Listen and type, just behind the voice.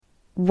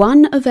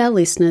One of our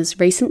listeners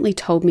recently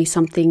told me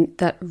something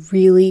that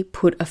really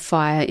put a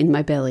fire in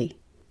my belly.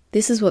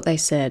 This is what they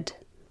said.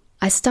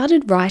 I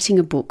started writing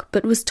a book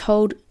but was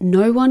told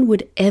no one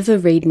would ever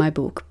read my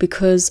book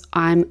because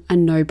I'm a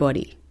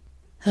nobody.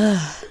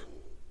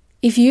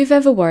 If you've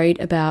ever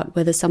worried about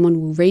whether someone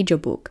will read your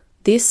book,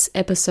 this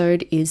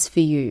episode is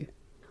for you.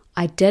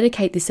 I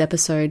dedicate this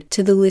episode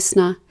to the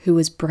listener who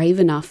was brave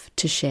enough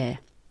to share.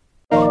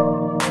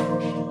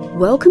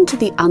 Welcome to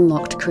the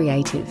Unlocked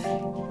Creative.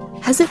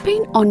 Has it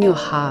been on your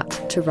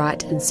heart to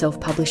write and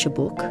self-publish a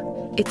book?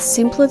 It's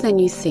simpler than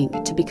you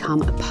think to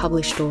become a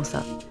published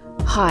author.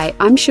 Hi,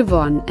 I'm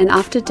Siobhan, and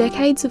after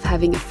decades of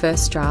having a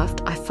first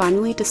draft, I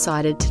finally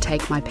decided to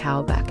take my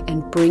power back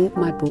and bring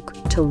my book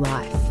to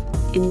life.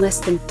 In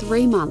less than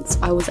 3 months,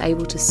 I was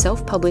able to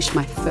self-publish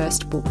my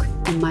first book,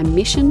 and my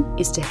mission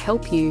is to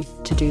help you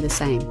to do the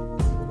same.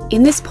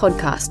 In this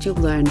podcast, you'll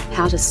learn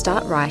how to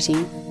start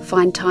writing,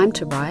 find time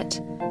to write,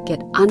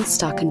 get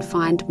unstuck and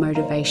find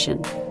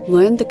motivation,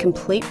 learn the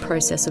complete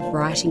process of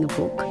writing a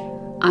book,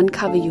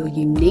 uncover your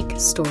unique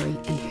story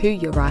and who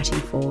you're writing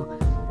for,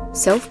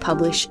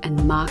 self-publish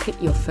and market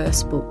your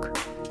first book.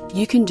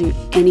 You can do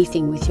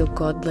anything with your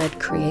God-led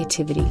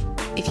creativity.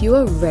 If you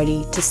are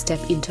ready to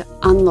step into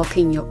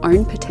unlocking your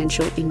own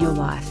potential in your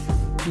life,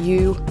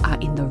 you are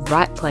in the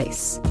right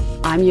place.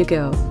 I'm your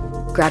girl.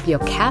 Grab your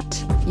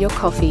cat, your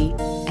coffee,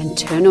 and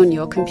turn on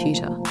your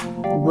computer.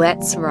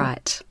 Let's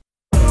write.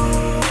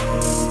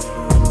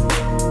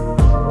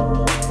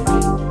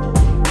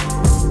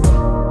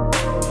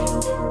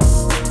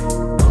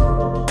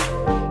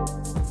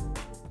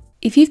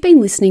 If you've been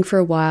listening for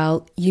a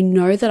while, you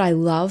know that I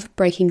love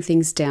breaking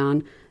things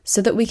down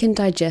so that we can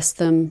digest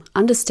them,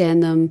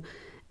 understand them,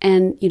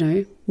 and,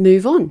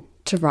 move on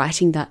to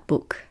writing that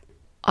book.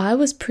 I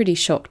was pretty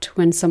shocked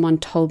when someone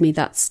told me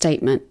that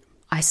statement.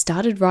 I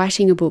started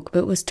writing a book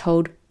but was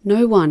told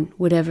no one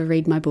would ever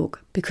read my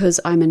book because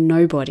I'm a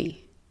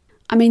nobody.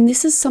 I mean,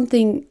 this is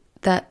something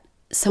that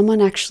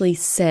someone actually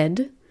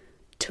said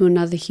to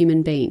another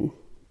human being.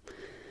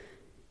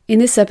 In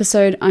this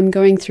episode, I'm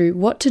going through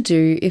what to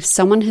do if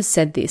someone has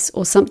said this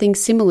or something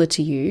similar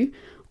to you,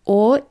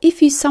 or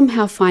if you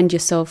somehow find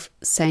yourself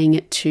saying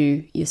it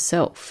to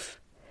yourself.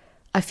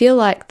 I feel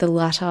like the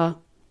latter,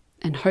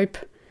 and hope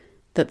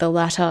that the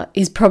latter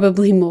is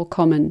probably more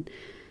common,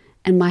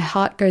 and my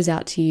heart goes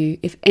out to you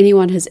if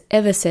anyone has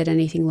ever said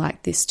anything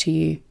like this to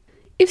you.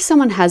 If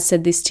someone has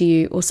said this to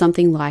you or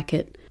something like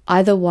it,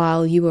 either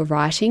while you were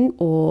writing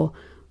or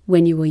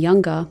when you were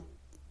younger,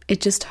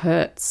 it just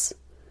hurts.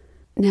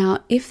 Now,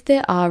 if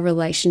there are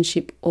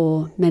relationship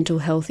or mental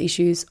health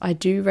issues, I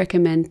do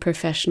recommend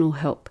professional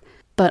help,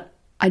 but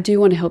I do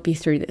want to help you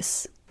through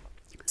this.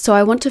 So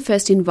I want to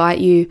first invite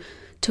you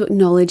to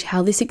acknowledge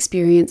how this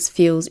experience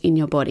feels in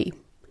your body.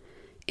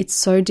 It's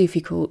so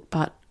difficult,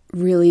 but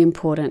really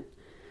important.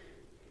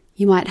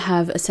 You might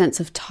have a sense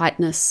of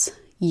tightness,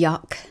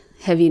 yuck,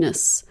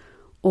 heaviness,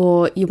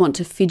 or you want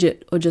to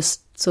fidget or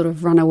just sort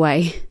of run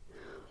away.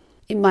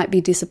 It might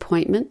be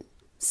disappointment,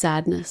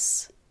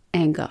 sadness,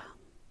 anger.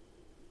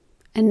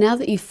 And now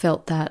that you've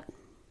felt that,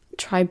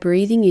 try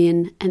breathing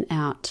in and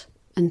out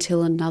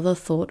until another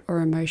thought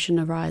or emotion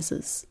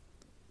arises.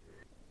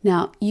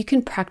 Now, you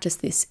can practice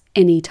this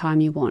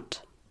anytime you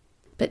want,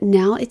 but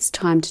now it's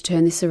time to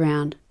turn this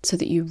around so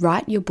that you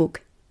write your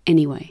book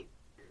anyway.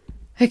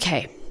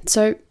 Okay,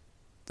 so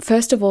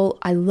first of all,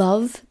 I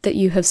love that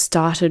you have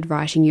started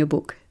writing your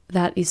book.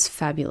 That is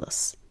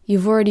fabulous.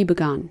 You've already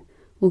begun.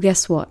 Well,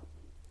 guess what?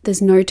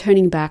 There's no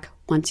turning back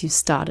once you've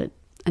started,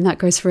 and that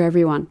goes for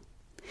everyone.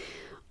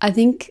 I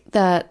think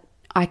that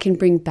I can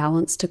bring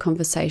balance to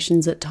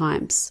conversations at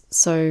times.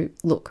 So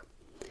look,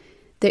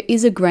 there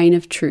is a grain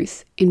of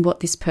truth in what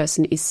this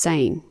person is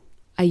saying.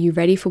 Are you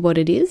ready for what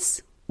it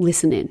is?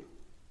 Listen in.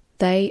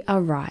 They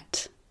are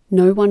right.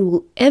 No one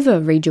will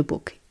ever read your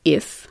book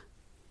if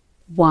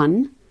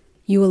 1.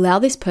 You allow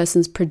this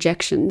person's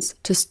projections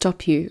to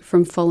stop you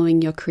from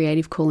following your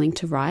creative calling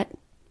to write.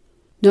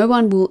 No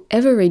one will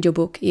ever read your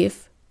book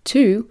if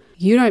 2.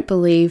 You don't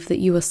believe that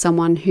you are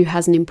someone who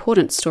has an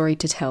important story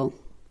to tell.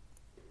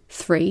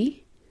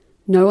 3.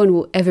 No one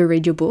will ever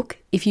read your book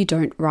if you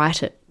don't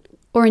write it,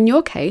 or in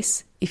your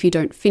case, if you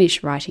don't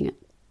finish writing it.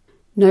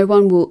 No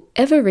one will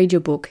ever read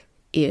your book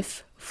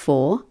if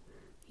 4.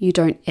 You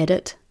don't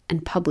edit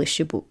and publish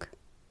your book.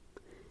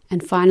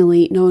 And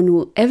finally, no one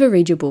will ever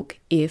read your book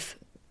if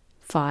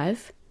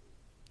 5.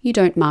 You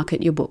don't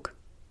market your book.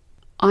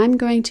 I'm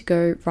going to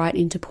go right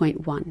into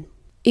point 1.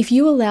 If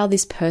you allow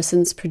this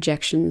person's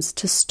projections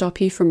to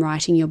stop you from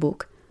writing your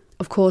book,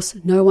 of course,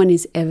 no one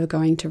is ever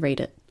going to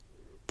read it.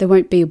 There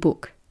won't be a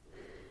book.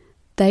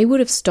 They would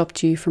have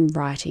stopped you from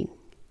writing.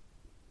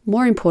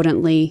 More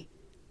importantly,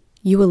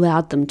 you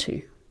allowed them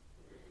to.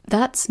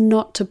 That's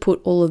not to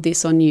put all of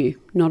this on you,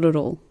 not at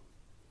all.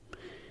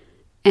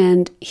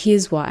 And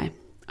here's why.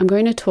 I'm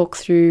going to talk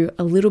through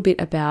a little bit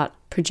about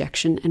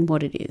projection and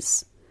what it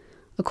is.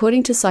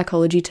 According to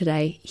Psychology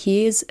Today,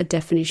 here's a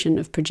definition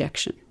of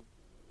projection.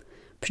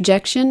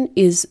 Projection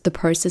is the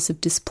process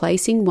of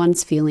displacing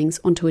one's feelings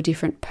onto a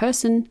different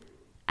person,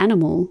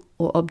 animal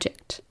or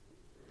object.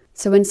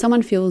 So when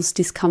someone feels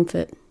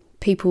discomfort,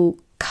 people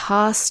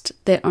cast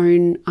their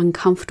own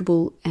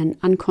uncomfortable and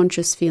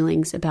unconscious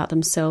feelings about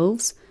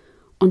themselves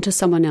onto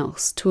someone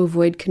else to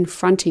avoid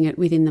confronting it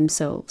within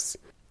themselves.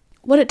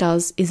 What it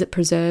does is it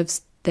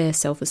preserves their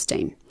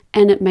self-esteem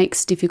and it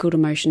makes difficult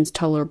emotions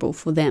tolerable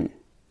for them.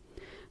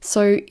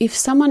 So if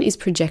someone is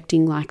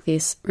projecting like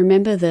this,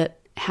 remember that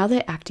how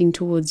they're acting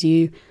towards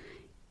you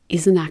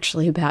isn't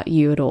actually about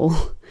you at all.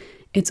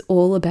 It's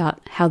all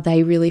about how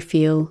they really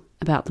feel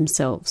about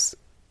themselves.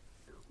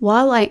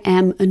 While I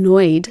am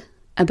annoyed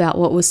about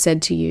what was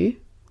said to you,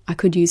 I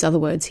could use other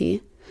words here,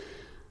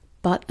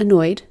 but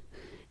annoyed,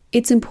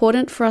 it's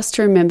important for us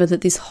to remember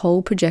that this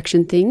whole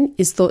projection thing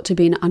is thought to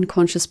be an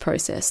unconscious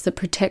process that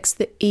protects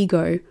the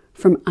ego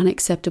from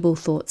unacceptable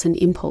thoughts and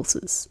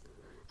impulses.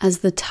 As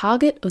the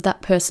target of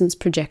that person's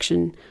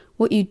projection,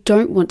 what you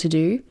don't want to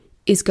do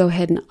is go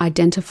ahead and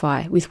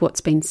identify with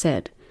what's been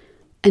said.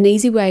 An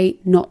easy way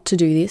not to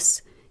do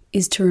this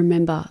is to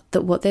remember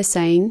that what they're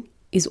saying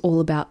is all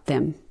about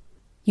them.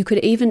 You could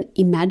even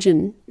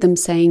imagine them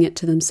saying it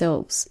to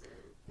themselves,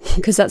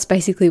 because that's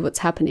basically what's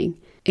happening,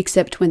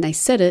 except when they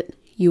said it,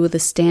 you were the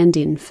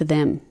stand-in for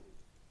them.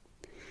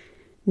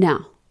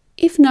 Now,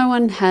 if no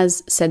one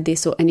has said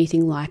this or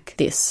anything like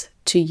this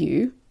to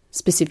you,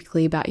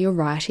 specifically about your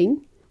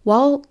writing,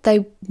 while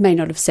they may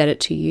not have said it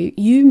to you,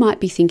 you might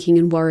be thinking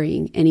and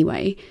worrying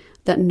anyway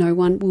that no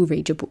one will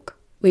read your book,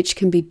 which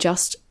can be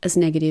just as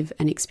negative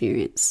an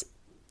experience.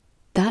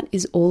 That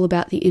is all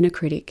about the inner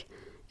critic,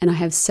 and I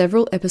have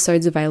several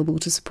episodes available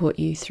to support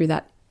you through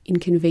that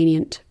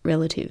inconvenient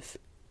relative.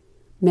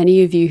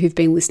 Many of you who've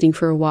been listening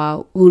for a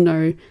while will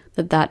know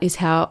that that is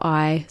how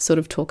I sort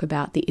of talk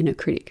about the inner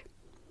critic.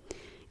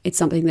 It's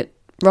something that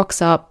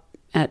rocks up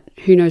at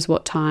who knows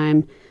what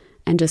time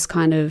and just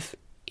kind of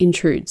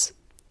intrudes.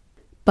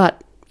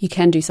 But you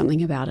can do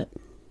something about it.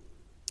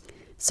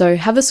 So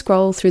have a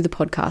scroll through the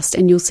podcast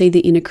and you'll see the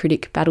inner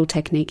critic battle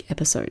technique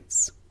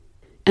episodes.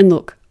 And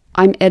look,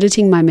 I'm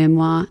editing my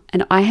memoir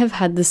and I have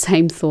had the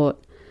same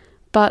thought,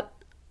 but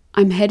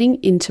I'm heading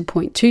into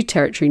point 2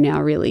 territory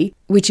now really,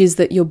 which is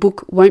that your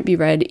book won't be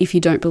read if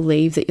you don't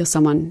believe that you're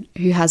someone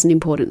who has an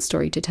important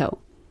story to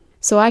tell.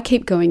 So I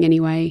keep going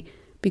anyway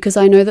because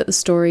I know that the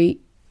story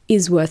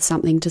is worth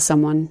something to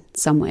someone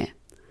somewhere.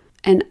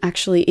 And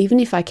actually, even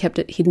if I kept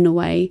it hidden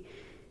away,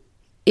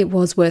 it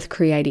was worth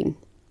creating.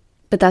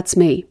 But that's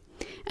me.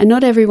 And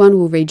not everyone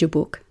will read your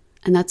book,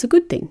 and that's a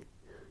good thing.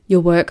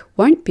 Your work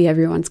won't be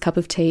everyone's cup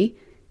of tea,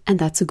 and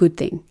that's a good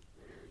thing.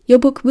 Your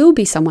book will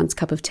be someone's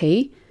cup of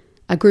tea,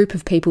 a group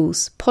of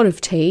people's pot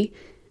of tea,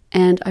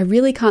 and I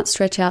really can't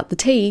stretch out the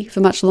tea for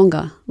much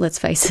longer, let's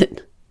face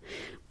it.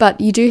 But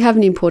you do have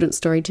an important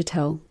story to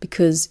tell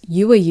because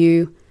you are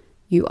you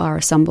are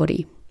a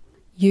somebody.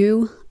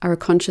 You are a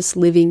conscious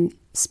living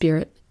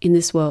spirit in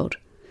this world.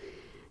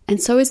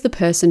 And so is the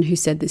person who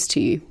said this to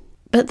you.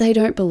 But they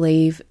don't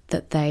believe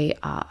that they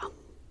are.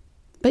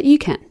 But you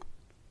can.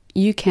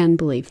 You can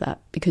believe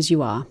that because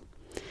you are.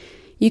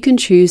 You can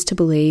choose to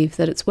believe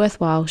that it's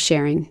worthwhile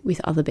sharing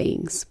with other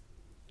beings.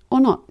 Or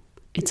not.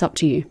 It's up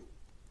to you.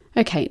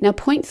 Okay, now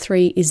point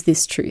 3 is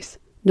this truth.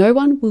 No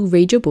one will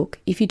read your book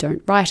if you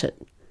don't write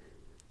it.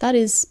 That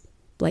is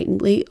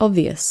blatantly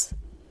obvious.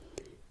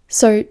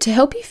 So to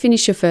help you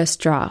finish your first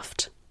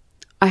draft,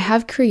 I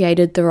have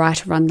created the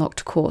Writer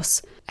Unlocked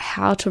course,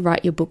 how to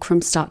write your book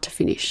from start to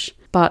finish.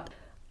 But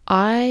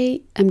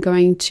I am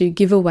going to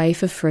give away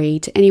for free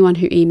to anyone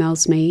who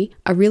emails me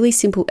a really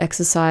simple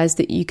exercise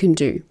that you can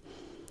do.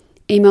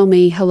 Email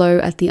me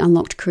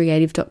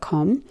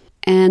hello@theunlockedcreative.com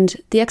and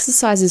the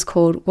exercise is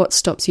called What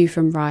Stops You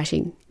from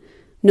Writing.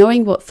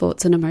 Knowing what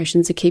thoughts and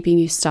emotions are keeping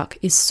you stuck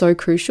is so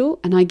crucial,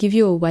 and I give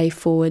you a way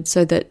forward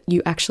so that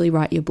you actually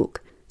write your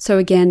book. So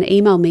again,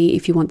 email me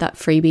if you want that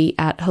freebie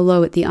at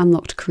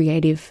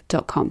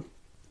hello@theunlockedcreative.com.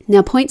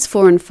 Now points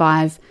 4 and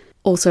 5,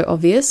 also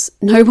obvious.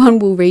 No one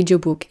will read your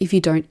book if you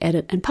don't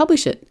edit and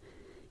publish it.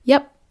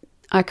 Yep,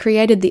 I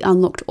created the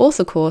Unlocked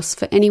Author course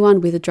for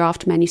anyone with a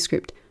draft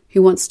manuscript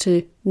who wants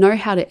to know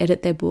how to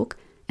edit their book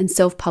and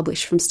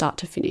self-publish from start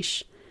to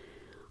finish.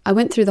 I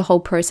went through the whole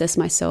process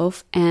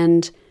myself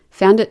and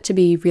found it to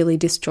be really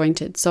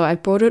disjointed, so I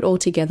brought it all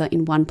together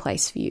in one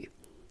place for you.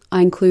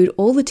 I include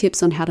all the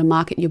tips on how to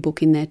market your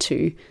book in there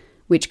too,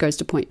 which goes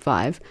to point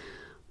 5.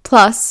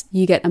 Plus,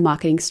 you get a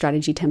marketing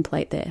strategy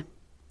template there.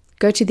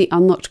 Go to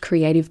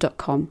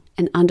theunlockedcreative.com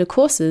and under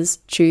courses,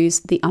 choose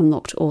the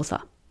Unlocked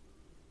Author.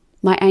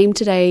 My aim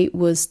today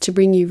was to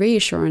bring you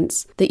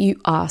reassurance that you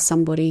are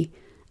somebody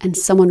and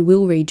someone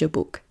will read your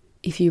book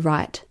if you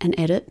write and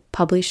edit,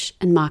 publish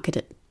and market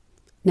it.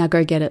 Now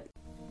go get it.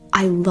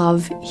 I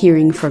love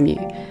hearing from you.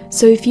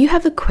 So if you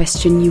have a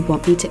question you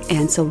want me to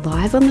answer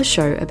live on the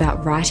show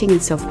about writing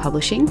and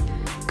self-publishing,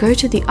 go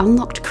to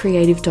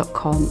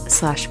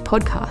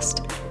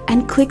theunlockedcreative.com/podcast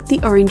and click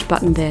the orange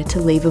button there to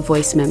leave a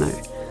voice memo.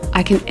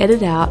 I can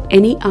edit out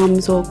any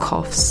ums or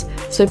coughs,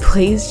 so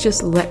please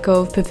just let go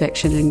of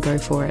perfection and go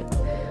for it.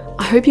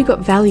 I hope you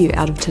got value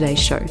out of today's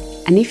show,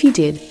 and if you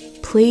did,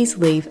 please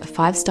leave a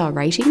 5-star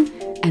rating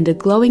and a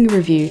glowing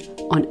review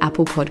on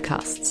Apple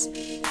Podcasts.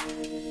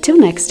 Till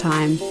next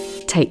time,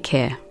 take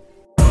care.